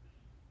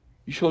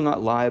 You shall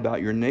not lie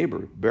about your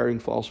neighbor, bearing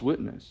false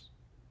witness.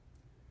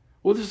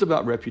 Well, this is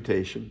about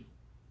reputation.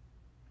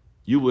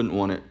 You wouldn't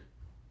want it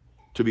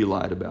to be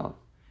lied about.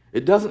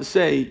 It doesn't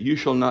say you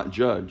shall not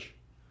judge.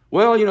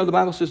 Well, you know, the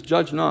Bible says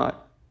judge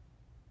not.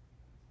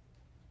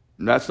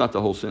 And that's not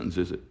the whole sentence,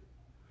 is it?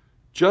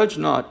 Judge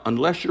not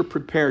unless you're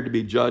prepared to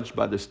be judged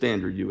by the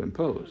standard you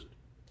imposed,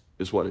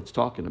 is what it's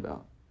talking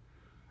about.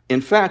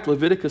 In fact,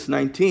 Leviticus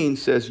 19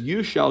 says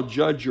you shall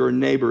judge your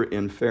neighbor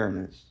in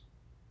fairness.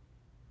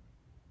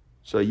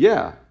 So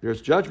yeah,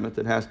 there's judgment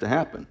that has to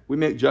happen. We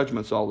make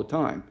judgments all the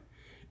time.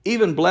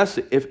 Even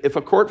blessing, if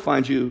a court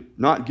finds you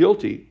not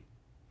guilty,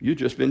 you've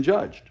just been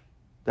judged.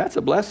 That's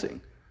a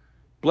blessing.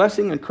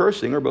 Blessing and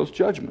cursing are both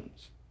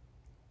judgments.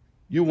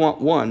 You want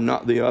one,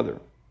 not the other.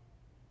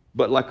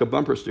 But like a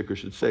bumper sticker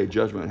should say,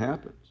 judgment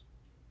happens.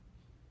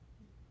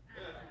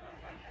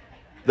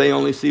 They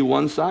only see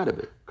one side of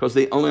it because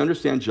they only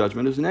understand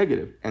judgment as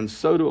negative. And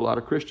so do a lot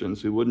of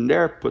Christians who wouldn't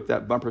dare put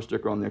that bumper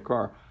sticker on their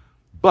car.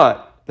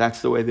 But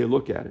that's the way they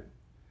look at it.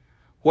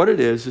 What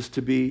it is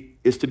to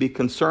be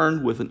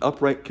concerned with an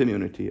upright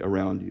community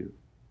around you,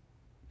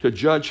 to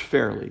judge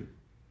fairly,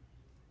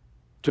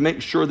 to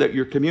make sure that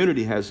your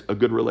community has a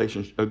good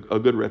relationship, a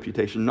good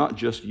reputation, not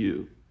just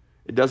you.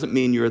 It doesn't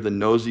mean you're the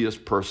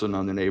nosiest person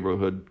on the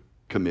neighborhood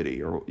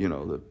committee or, you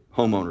know, the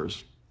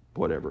homeowners,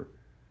 whatever.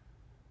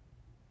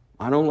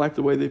 I don't like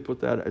the way they put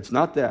that. It's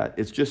not that.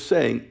 It's just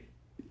saying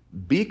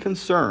be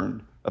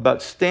concerned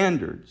about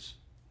standards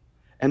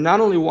and not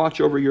only watch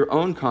over your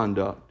own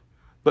conduct,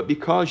 but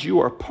because you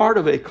are part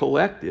of a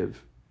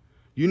collective,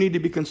 you need to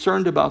be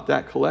concerned about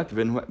that collective.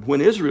 And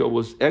when Israel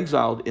was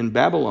exiled in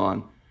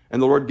Babylon,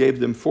 and the Lord gave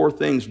them 4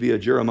 things via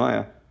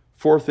Jeremiah,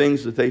 4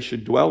 things that they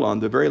should dwell on,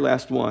 the very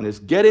last one is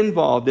get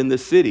involved in the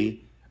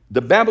city,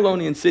 the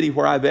Babylonian city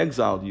where I've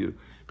exiled you,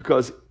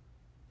 because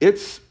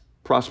its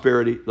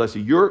prosperity, let's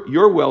see,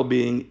 your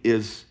well-being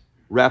is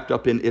wrapped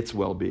up in its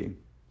well-being.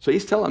 So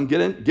he's telling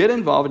them, get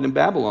involved in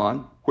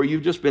Babylon, where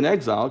you've just been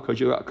exiled because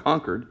you got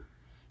conquered.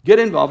 Get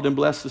involved and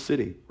bless the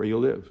city where you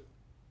live.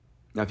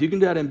 Now, if you can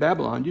do that in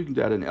Babylon, you can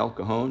do that in El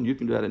Cajon, you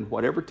can do that in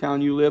whatever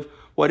town you live,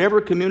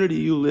 whatever community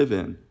you live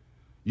in.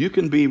 You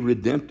can be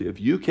redemptive.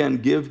 You can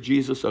give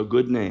Jesus a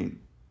good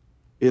name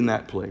in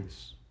that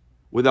place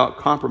without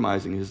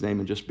compromising his name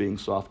and just being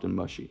soft and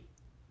mushy.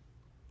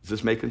 Is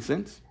this making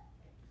sense?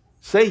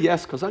 Say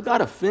yes, because I got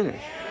to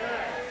finish.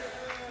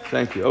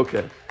 Thank you.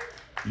 Okay.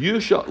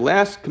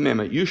 Last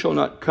commandment, you shall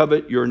not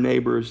covet your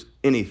neighbor's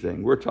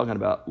anything. We're talking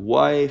about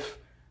wife,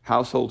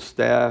 household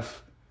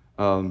staff,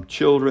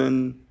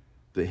 children,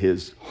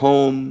 his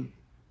home,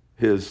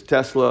 his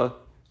Tesla,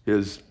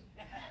 I'm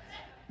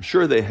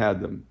sure they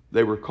had them.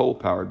 They were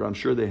coal-powered, but I'm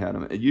sure they had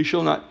them. You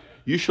shall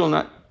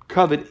not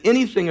covet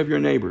anything of your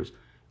neighbor's.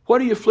 What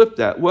do you flip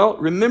that? Well,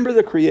 remember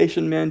the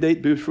creation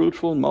mandate, be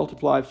fruitful and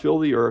multiply, fill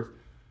the earth,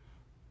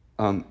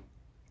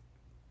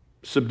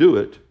 subdue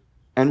it,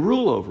 and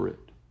rule over it.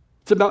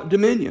 It's about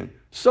dominion.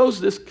 So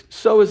is this.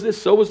 So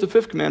was the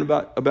fifth command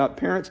about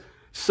parents.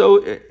 So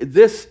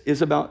this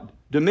is about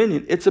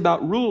dominion. It's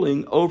about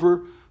ruling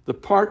over the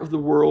part of the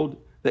world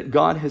that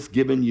God has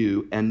given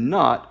you and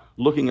not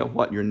looking at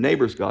what your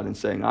neighbor's got and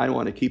saying, I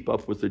want to keep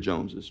up with the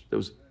Joneses.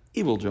 Those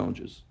evil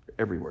Joneses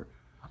everywhere.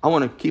 I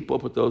want to keep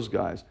up with those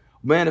guys.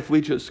 Man, if we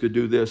just could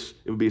do this,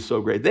 it would be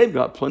so great. They've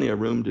got plenty of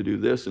room to do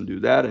this and do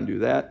that and do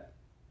that.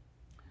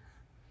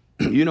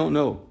 You don't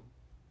know.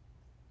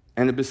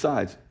 And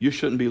besides, you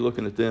shouldn't be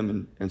looking at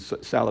them and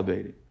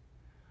salivating.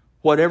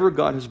 Whatever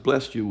God has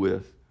blessed you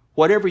with,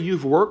 whatever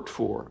you've worked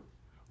for,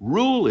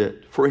 rule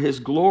it for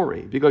his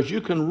glory, because you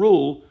can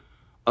rule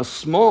a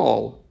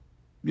small,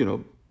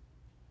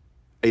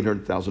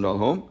 $800,000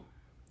 home.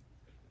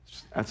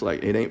 That's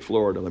like, it ain't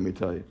Florida, let me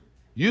tell you.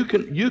 You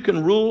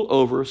can rule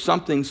over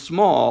something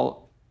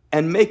small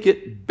and make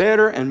it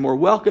better and more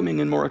welcoming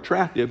and more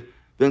attractive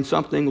than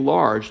something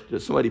large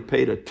that somebody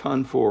paid a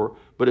ton for,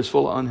 but is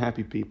full of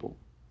unhappy people.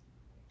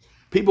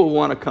 People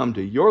want to come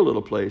to your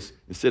little place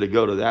instead of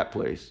go to that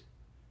place.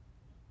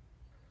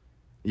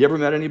 You ever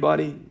met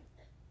anybody?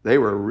 They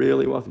were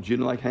really wealthy. You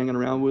didn't like hanging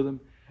around with them?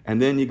 And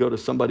then you go to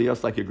somebody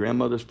else, like your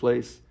grandmother's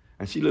place,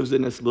 and she lives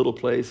in this little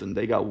place, and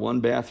they got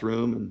one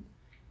bathroom, and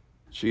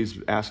she's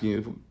asking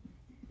you,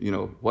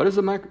 what is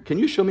a can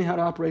you show me how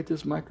to operate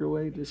this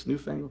microwave, this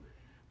newfangled?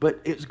 But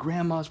it's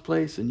grandma's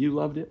place, and you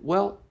loved it.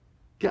 Well,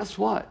 guess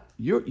what?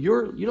 You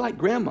like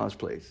grandma's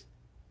place.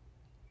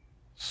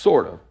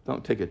 Sort of.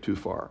 Don't take it too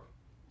far.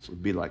 So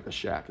it'd be like a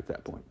shack at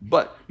that point.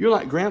 But you're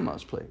like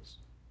grandma's place.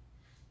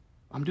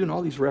 I'm doing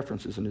all these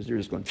references, and you're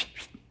just going,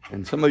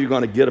 and some of you are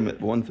going to get them at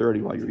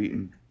 1:30 while you're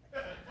eating.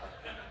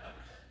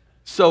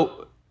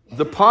 So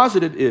the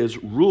positive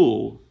is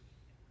rule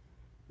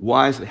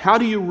wisely. How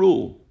do you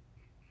rule?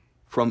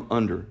 From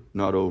under,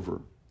 not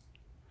over.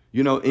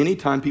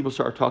 Anytime people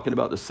start talking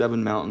about the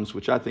 7 mountains,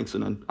 which I think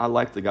I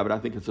like the guy, but I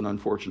think it's an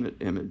unfortunate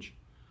image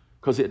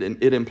because it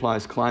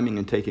implies climbing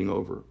and taking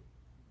over.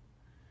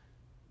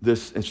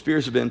 This, and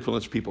spheres of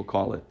influence, people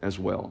call it as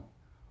well.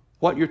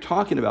 What you're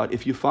talking about,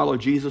 if you follow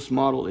Jesus'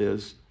 model,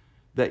 is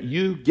that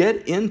you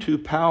get into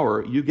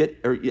power, you get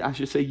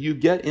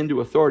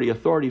into authority.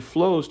 Authority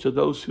flows to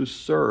those who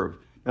serve.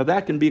 Now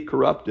that can be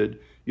corrupted.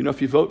 If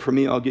you vote for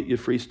me, I'll get you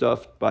free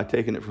stuff by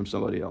taking it from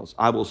somebody else.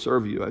 I will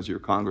serve you as your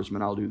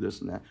congressman. I'll do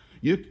this and that.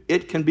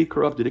 It can be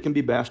corrupted. It can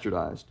be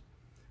bastardized.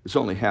 It's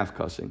only half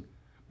cussing.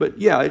 But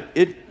yeah,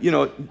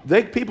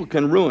 people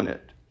can ruin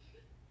it.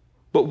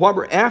 But what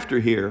we're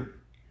after here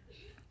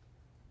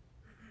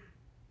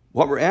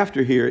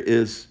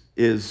is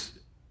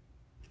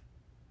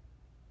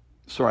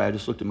sorry, I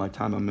just looked at my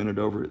time a minute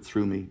over. It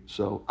threw me.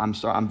 So I'm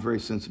sorry. I'm very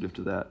sensitive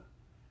to that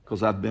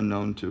because I've been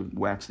known to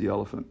wax the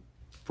elephant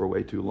for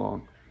way too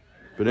long.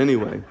 But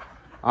anyway,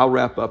 I'll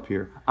wrap up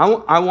here.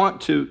 I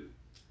want to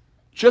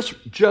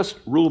just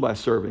rule by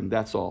serving.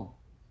 That's all.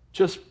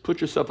 Just put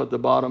yourself at the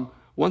bottom.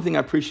 One thing I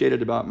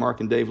appreciated about Mark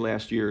and Dave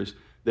last year is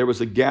there was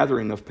a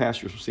gathering of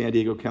pastors from San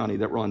Diego County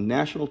that were on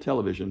national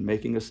television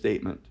making a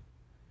statement.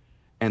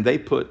 And they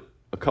put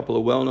a couple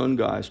of well-known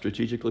guys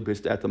strategically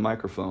placed at the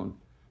microphone.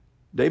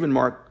 Dave and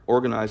Mark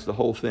organized the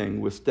whole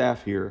thing with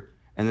staff here,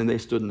 and then they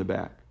stood in the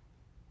back.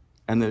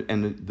 And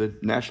the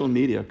national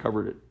media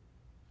covered it.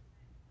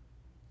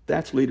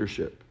 That's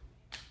leadership.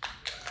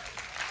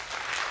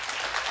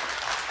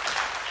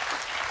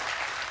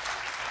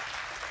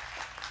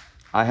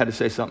 I had to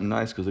say something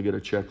nice because I get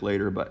a check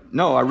later, but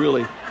no, I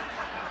really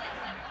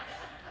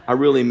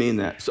mean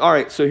that. So, all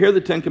right, so here are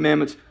the 10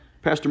 Commandments.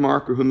 Pastor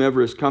Mark or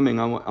whomever is coming,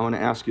 I want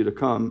to ask you to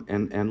come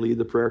and lead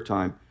the prayer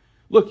time.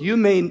 Look,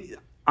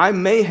 I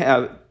may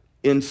have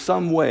in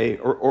some way,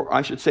 or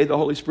I should say the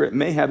Holy Spirit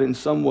may have in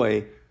some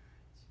way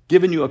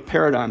given you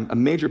a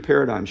major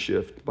paradigm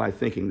shift by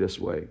thinking this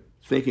way,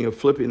 thinking of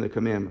flipping the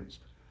commandments.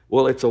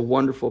 Well, it's a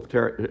wonderful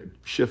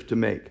shift to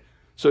make.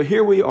 So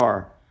here we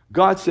are.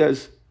 God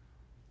says,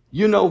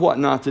 you know what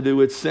not to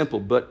do. It's simple.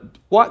 But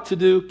what to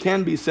do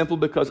can be simple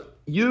because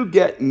you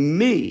get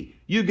me.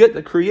 You get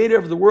the creator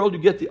of the world. You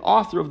get the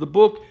author of the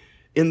book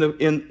in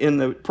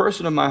the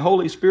person of my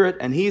Holy Spirit,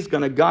 and he's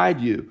going to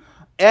guide you.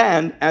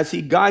 And as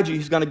he guides you,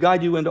 he's going to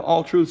guide you into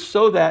all truth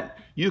so that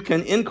you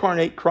can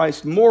incarnate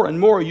Christ more and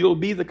more. You'll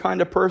be the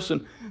kind of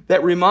person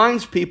that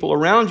reminds people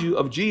around you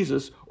of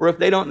Jesus, or if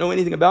they don't know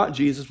anything about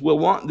Jesus, will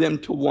want them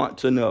to want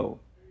to know.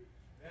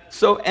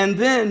 So, and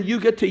then you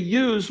get to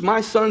use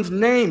my son's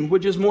name,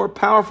 which is more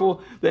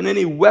powerful than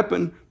any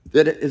weapon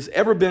that has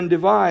ever been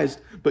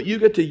devised, but you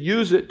get to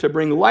use it to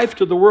bring life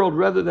to the world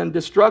rather than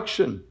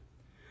destruction.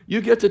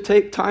 You get to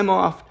take time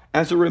off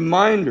as a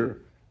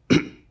reminder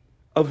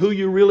of who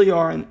you really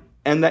are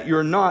and that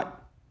you're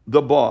not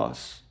the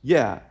boss.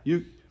 Yeah,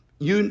 and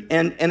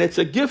it's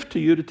a gift to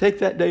you to take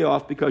that day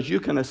off because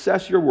you can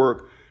assess your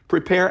work,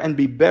 prepare, and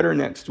be better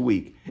next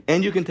week.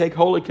 And you can take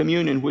Holy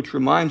Communion, which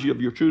reminds you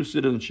of your true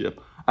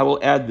citizenship. I will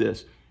add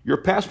this. Your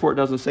passport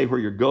doesn't say where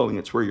you're going,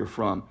 it's where you're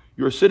from.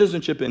 Your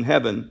citizenship in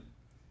heaven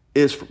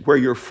is where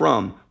you're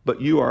from,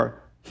 but you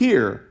are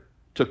here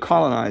to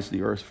colonize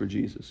the earth for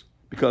Jesus.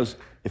 Because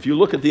if you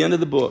look at the end of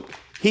the book,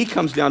 he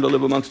comes down to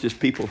live amongst his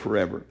people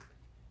forever.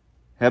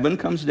 Heaven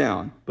comes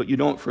down, but you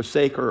don't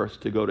forsake earth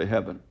to go to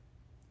heaven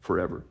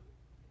forever.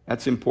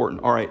 That's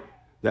important. All right,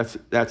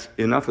 that's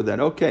enough of that.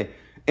 Okay,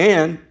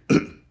 and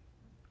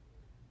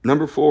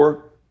number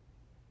 4,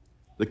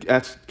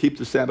 that's keep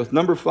the Sabbath.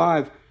 Number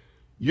 5,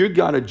 you've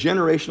got a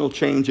generational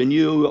change, and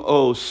you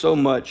owe so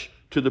much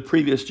to the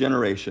previous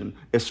generation,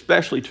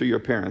 especially to your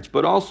parents,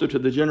 but also to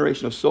the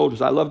generation of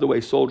soldiers. I love the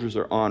way soldiers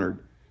are honored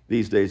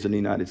these days in the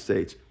United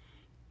States.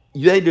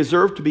 They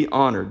deserve to be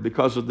honored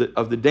because of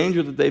the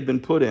danger that they've been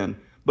put in,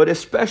 but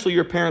especially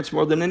your parents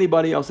more than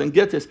anybody else. And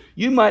get this,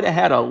 you might have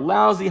had a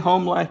lousy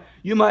home life.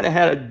 You might have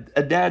had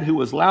a dad who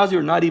was lousy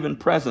or not even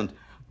present,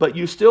 but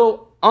you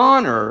still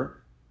honor,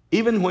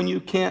 even when you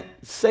can't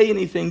say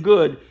anything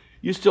good,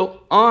 you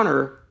still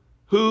honor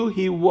who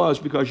he was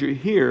because you're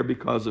here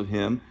because of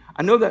him.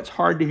 I know that's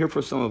hard to hear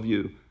for some of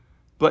you,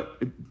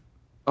 but,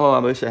 I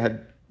wish I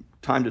had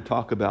time to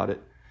talk about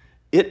it.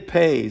 It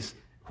pays.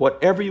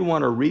 Whatever you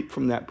want to reap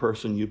from that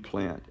person, you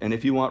plant. And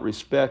if you want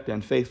respect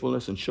and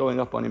faithfulness and showing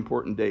up on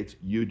important dates,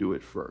 you do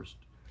it first.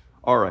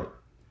 All right.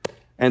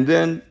 And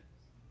then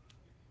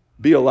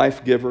be a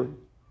life giver.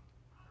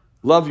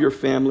 Love your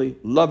family.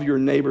 Love your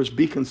neighbors.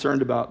 Be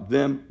concerned about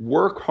them.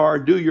 Work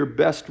hard. Do your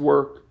best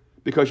work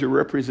because you're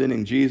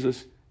representing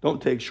Jesus.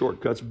 Don't take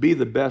shortcuts. Be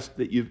the best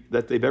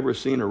that they've ever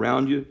seen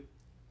around you.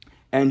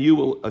 And you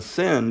will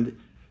ascend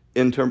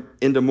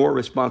into more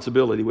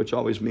responsibility, which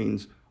always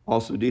means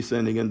also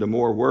descending into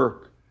more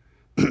work.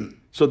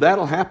 So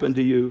that'll happen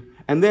to you.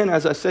 And then,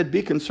 as I said,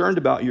 be concerned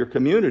about your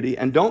community,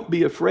 and don't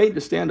be afraid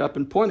to stand up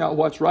and point out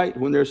what's right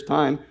when there's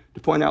time to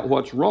point out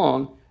what's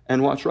wrong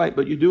and what's right.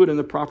 But you do it in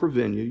the proper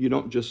venue. You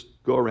don't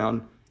just go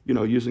around,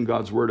 using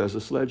God's word as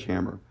a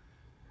sledgehammer.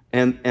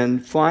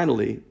 And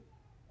finally,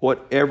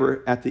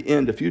 whatever at the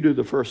end, if you do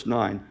the first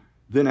 9,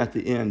 then at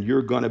the end,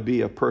 you're going to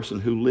be a person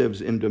who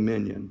lives in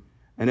dominion.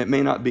 And it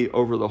may not be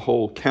over the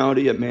whole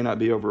county, it may not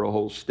be over a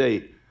whole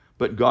state,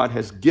 but God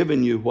has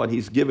given you what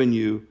he's given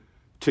you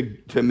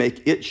to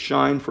make it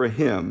shine for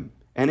him.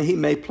 And he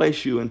may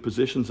place you in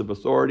positions of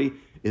authority,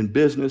 in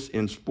business,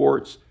 in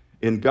sports,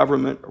 in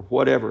government, or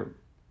whatever.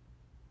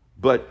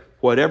 But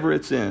whatever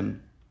it's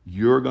in,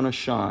 you're going to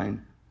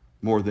shine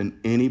more than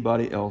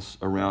anybody else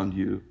around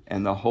you.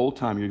 And the whole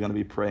time you're going to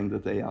be praying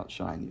that they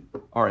outshine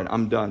you. All right,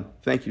 I'm done.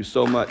 Thank you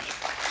so much.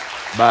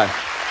 Bye.